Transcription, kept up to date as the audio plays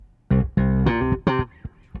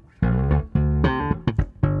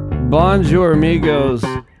Bonjour, amigos.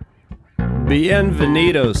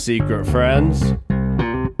 Bienvenido, secret friends.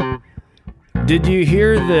 Did you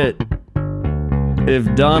hear that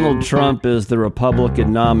if Donald Trump is the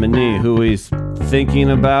Republican nominee, who he's thinking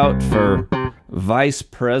about for vice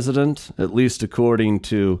president, at least according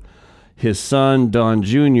to his son, Don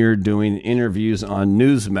Jr., doing interviews on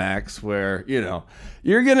Newsmax where, you know,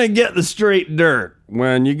 you're going to get the straight dirt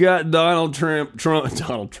when you got Donald Trump,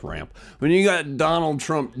 when you got Donald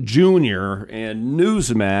Trump Jr. and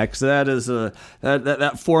Newsmax,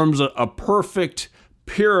 that forms a perfect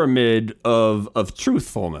pyramid of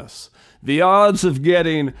truthfulness. The odds of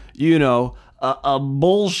getting, you know, a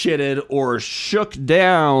bullshitted or shook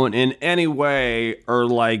down in any way are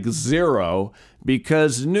like zero,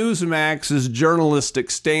 because Newsmax's journalistic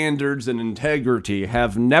standards and integrity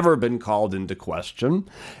have never been called into question.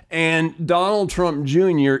 And Donald Trump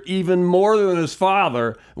Jr., even more than his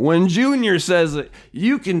father, when Jr. says it,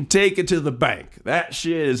 you can take it to the bank. That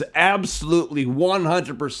shit is absolutely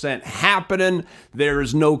 100% happening. There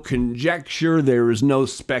is no conjecture. There is no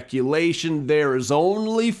speculation. There is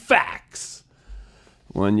only facts.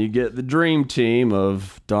 When you get the dream team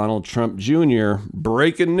of Donald Trump Jr.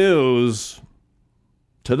 breaking news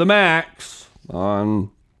to the max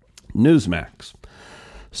on Newsmax.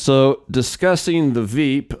 So, discussing the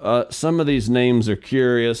Veep, some of these names are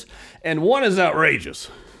curious, and one is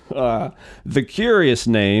outrageous. The curious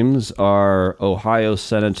names are Ohio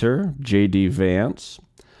Senator J.D. Vance,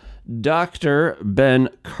 Dr. Ben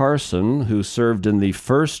Carson, who served in the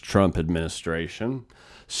first Trump administration,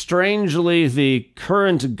 strangely, the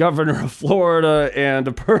current governor of Florida and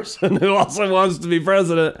a person who also wants to be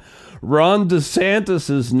president, Ron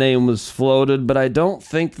DeSantis' name was floated, but I don't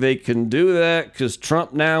think they can do that because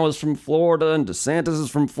Trump now is from Florida and DeSantis is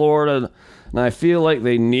from Florida, and I feel like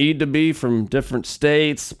they need to be from different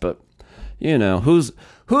states. But you know, who's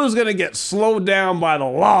going to get slowed down by the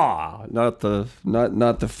law? Not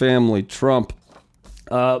the family Trump.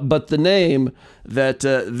 But the name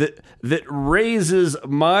that raises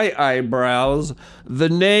my eyebrows, the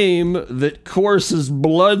name that courses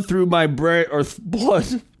blood through my brain, or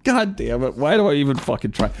blood. God damn it! Why do I even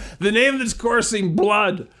fucking try? The name that's coursing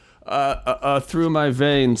blood through my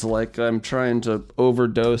veins, like I'm trying to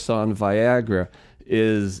overdose on Viagra,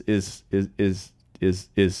 is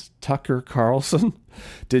Tucker Carlson.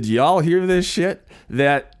 Did y'all hear this shit?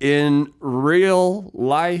 That in real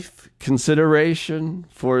life consideration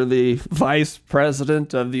for the vice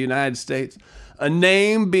president of the United States, a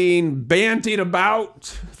name being bantied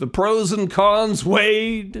about, the pros and cons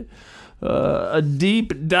weighed, a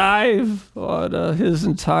deep dive on his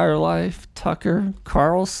entire life, Tucker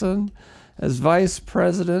Carlson as vice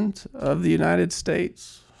president of the United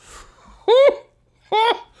States.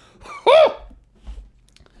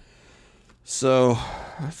 So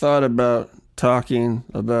I thought about talking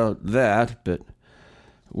about that, but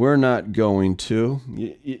we're not going to.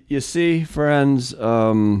 You see, friends,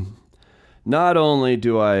 not only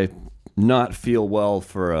do I not feel well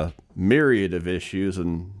for a myriad of issues,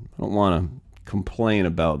 and I don't want to complain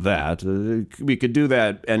about that. We could do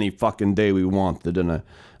that any fucking day we wanted, and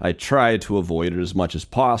I try to avoid it as much as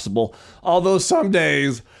possible. Although some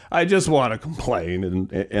days I just want to complain,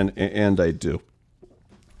 and I do.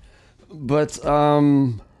 But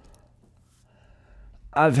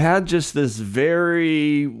I've had just this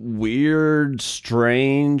very weird,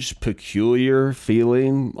 strange, peculiar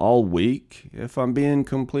feeling all week, if I'm being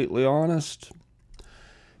completely honest.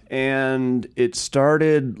 And it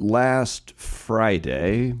started last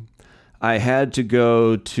Friday. I had to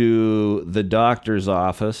go to the doctor's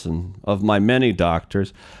office, and of my many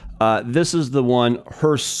doctors, this is the one,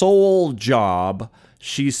 her sole job.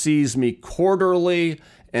 She sees me quarterly,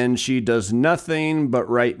 and she does nothing but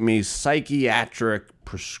write me psychiatric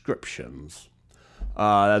prescriptions.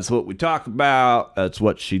 That's what we talk about. That's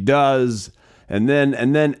what she does. And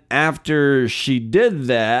then after she did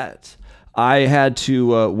that, I had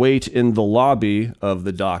to wait in the lobby of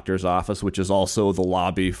the doctor's office, which is also the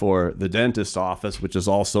lobby for the dentist's office, which is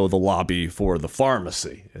also the lobby for the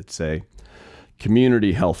pharmacy. It's a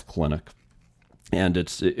community health clinic, and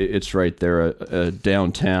it's right there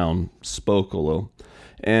downtown Spokoloo.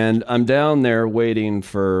 And I'm down there waiting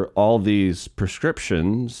for all these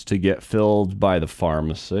prescriptions to get filled by the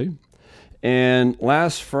pharmacy. And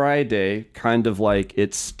last Friday, kind of like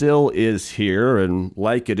it still is here and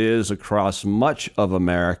like it is across much of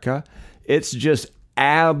America, it's just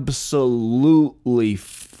absolutely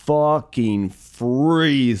fucking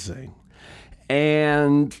freezing.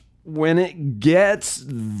 And when it gets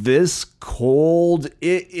this cold,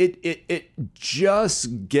 it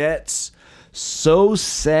just gets so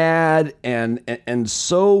sad and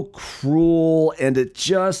so cruel, and it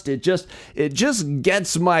just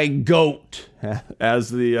gets my goat, as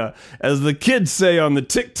the kids say on the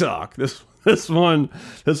TikTok. This one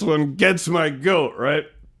gets my goat, right?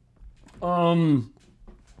 And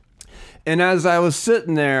as I was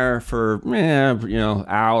sitting there for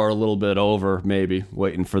hour, a little bit over, maybe,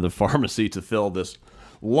 waiting for the pharmacy to fill this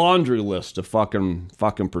laundry list of fucking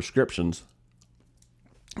prescriptions,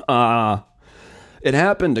 it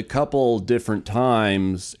happened a couple different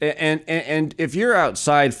times, and if you're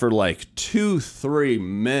outside for like 2-3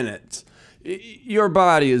 minutes, your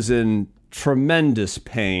body is in tremendous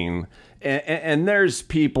pain, and there's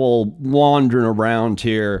people wandering around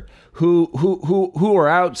here who are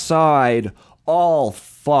outside all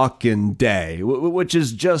fucking day, which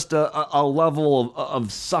is just a level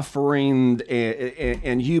of suffering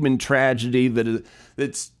and human tragedy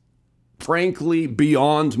that's frankly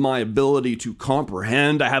beyond my ability to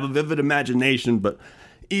comprehend. I have a vivid imagination, but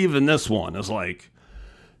even this one is like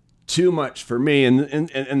too much for me.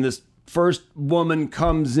 And this first woman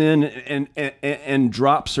comes in and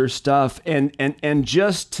drops her stuff, and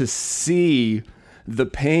just to see the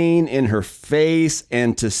pain in her face,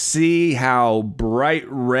 and to see how bright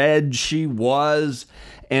red she was,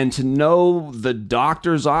 and to know the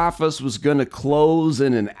doctor's office was going to close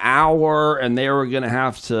in an hour and they were going to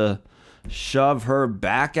have to shove her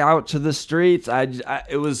back out to the streets.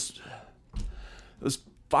 It was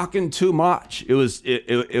fucking too much. It was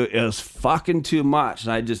fucking too much.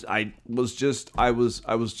 And I was just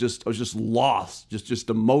lost, just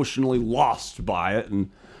emotionally lost by it.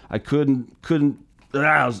 And I couldn't,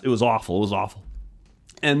 it was awful. It was awful.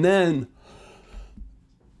 And then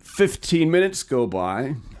 15 minutes go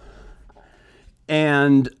by,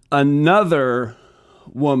 and another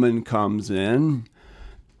woman comes in.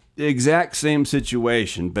 The exact same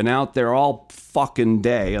situation. Been out there all fucking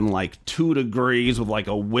day in like 2 degrees with like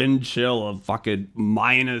a wind chill of fucking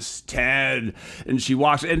 -10. And she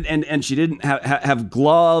walks, and she didn't have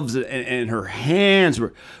gloves, and her hands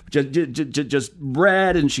were just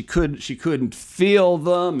red, and she couldn't feel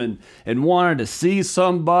them, and wanted to see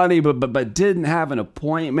somebody, but didn't have an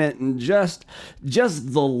appointment, and just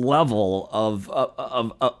the level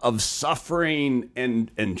of suffering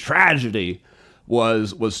and tragedy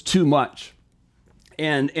was too much.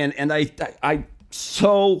 And I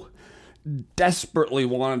so desperately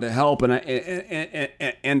wanted to help, and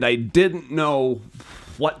I didn't know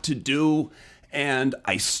what to do, and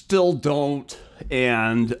I still don't.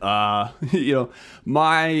 And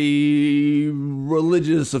my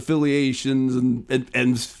religious affiliations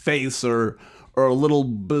and faiths are a little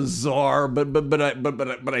bizarre,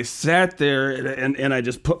 but I sat there and I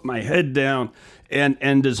just put my head down.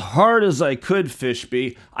 And as hard as I could,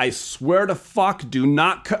 Fishby, I swear to fuck, do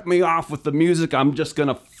not cut me off with the music. I'm just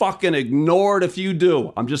gonna fucking ignore it if you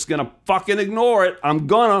do. I'm just gonna fucking ignore it. I'm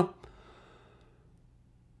gonna.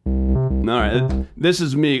 Alright, this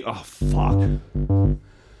is me. Oh, fuck.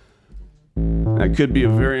 That could be a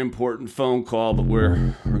very important phone call, but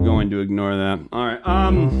we're going to ignore that. Alright,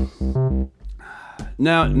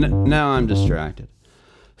 now I'm distracted.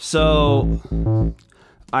 So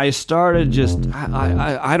I started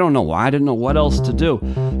I don't know why. I didn't know what else to do.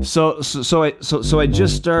 So I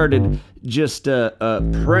just started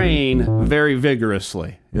praying very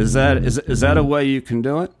vigorously. Is that a way you can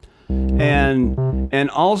do it? And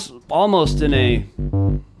also almost in a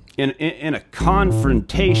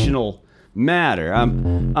confrontational matter.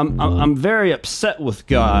 I'm very upset with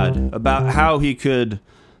God about how he could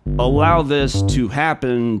allow this to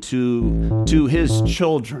happen to his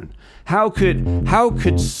children. How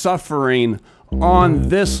could suffering on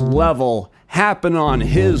this level happen on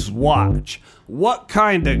his watch? What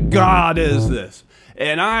kind of God is this?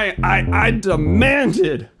 And I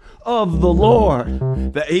demanded of the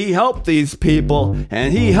Lord that he help these people,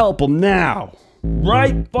 and he help them now.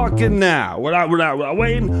 Right fucking now. We're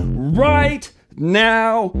waiting. Right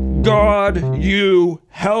now, God, you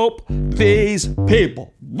help these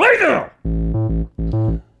people. Right now.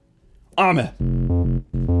 Amen.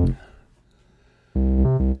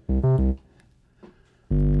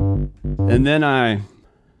 And then I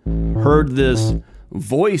heard this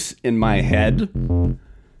voice in my head.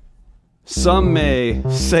 Some may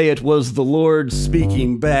say it was the Lord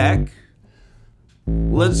speaking back.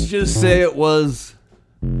 Let's just say it was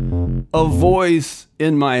a voice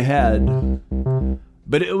in my head.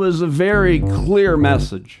 But it was a very clear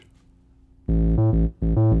message.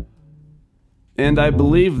 And I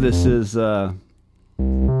believe this is,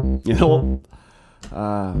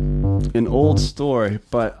 an old story,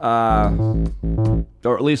 but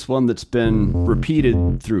or at least one that's been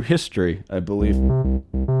repeated through history, I believe.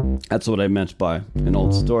 That's what I meant by an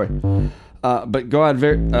old story. But God,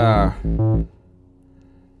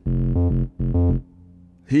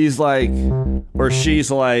 he's like, or she's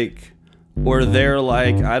like, or they're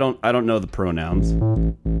like, I don't know the pronouns.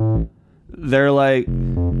 They're like,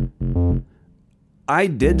 I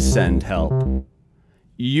did send help.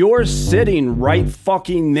 You're sitting right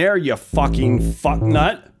fucking there, you fucking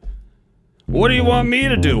fucknut. What do you want me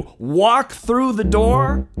to do? Walk through the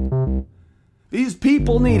door? These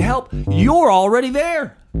people need help. You're already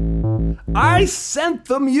there. I sent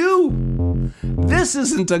them you. This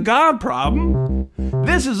isn't a God problem.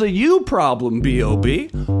 This is a you problem, B.O.B.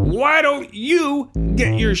 Why don't you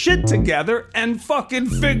get your shit together and fucking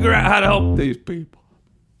figure out how to help these people?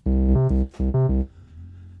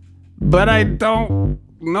 But I don't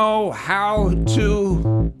know how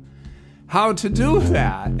to do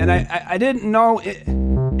that. And I didn't know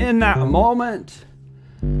in that moment.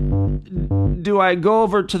 Do I go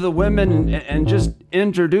over to the women and just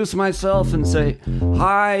introduce myself and say,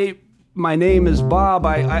 hi, my name is Bob.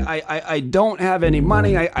 I don't have any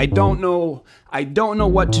money. I don't know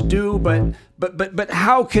what to do, but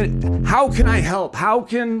how can I help?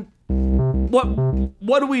 What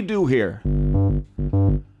do we do here? Can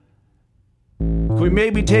we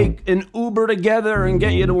maybe take an Uber together and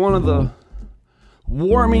get you to one of the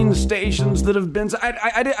warming stations that have been...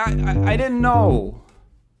 I didn't know.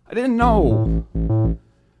 I didn't know.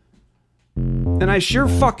 And I sure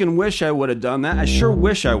fucking wish I would have done that. I sure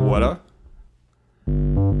wish I would have.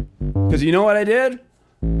 Because you know what I did?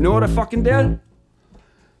 You know what I fucking did?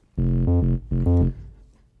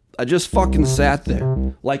 I just fucking sat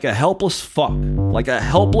there like a helpless fuck. Like a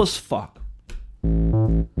helpless fuck.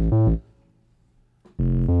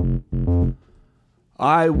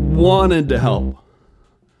 I wanted to help.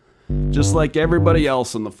 Just like everybody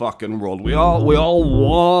else in the fucking world. We all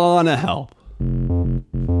want to help.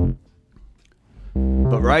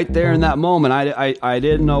 But right there in that moment, I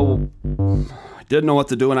didn't know what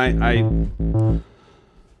to do, and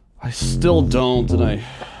I still don't, and I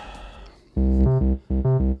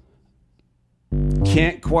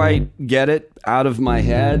can't quite get it out of my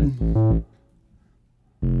head.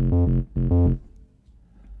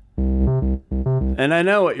 And I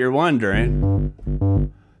know what you're wondering.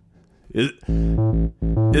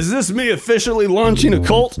 Is this me officially launching a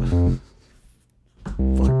cult?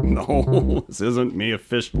 Fuck no, this isn't me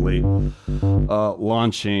officially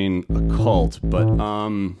launching a cult, but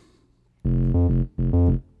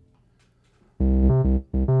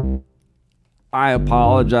I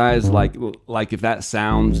apologize, like if that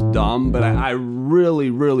sounds dumb, but I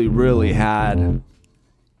really had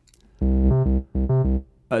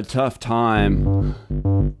a tough time.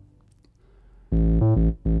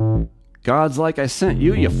 God's like, I sent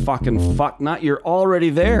you, you fucking fucknut. You're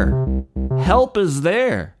already there. Help is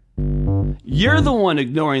there. You're the one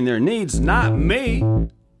ignoring their needs, not me.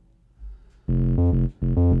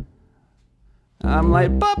 I'm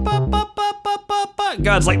like,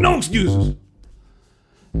 God's like, no excuses.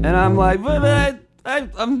 And I'm like, but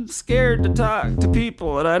I'm scared to talk to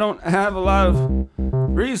people and I don't have a lot of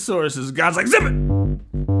resources. God's like, zip it.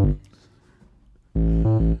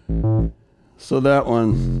 So that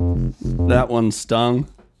one stung.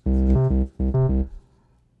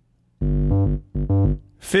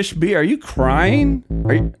 Fish B, are you crying?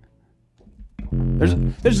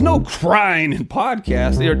 There's no crying in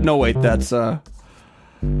podcasts. No, wait, that's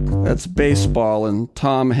baseball and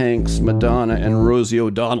Tom Hanks, Madonna, and Rosie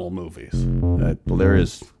O'Donnell movies. There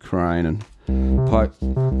is crying and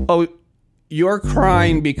Oh, you're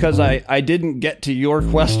crying because I didn't get to your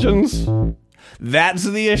questions? That's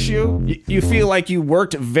the issue? You feel like you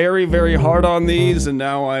worked very, very hard on these and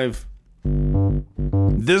now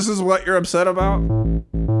this is what you're upset about?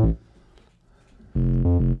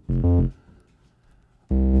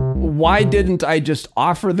 Why didn't I just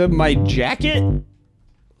offer them my jacket?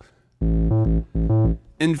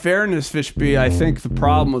 In fairness, Fishby, I think the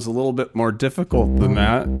problem was a little bit more difficult than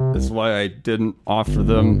that. That's why I didn't offer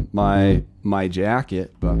them my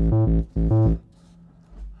jacket, but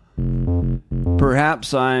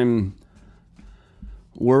perhaps I'm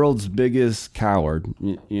world's biggest coward.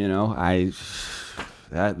 You know,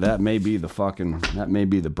 that may be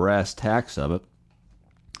the brass tacks of it.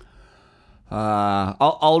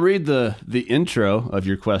 I'll read the intro of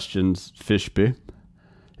your questions, Fishby.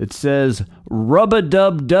 It says,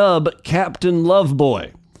 "Rub-a-dub-dub, Captain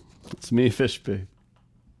Loveboy." It's me, Fishby.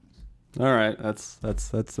 All right, that's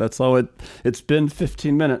all. It's been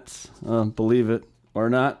 15 minutes. Believe it or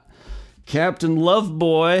not. Captain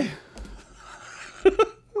Loveboy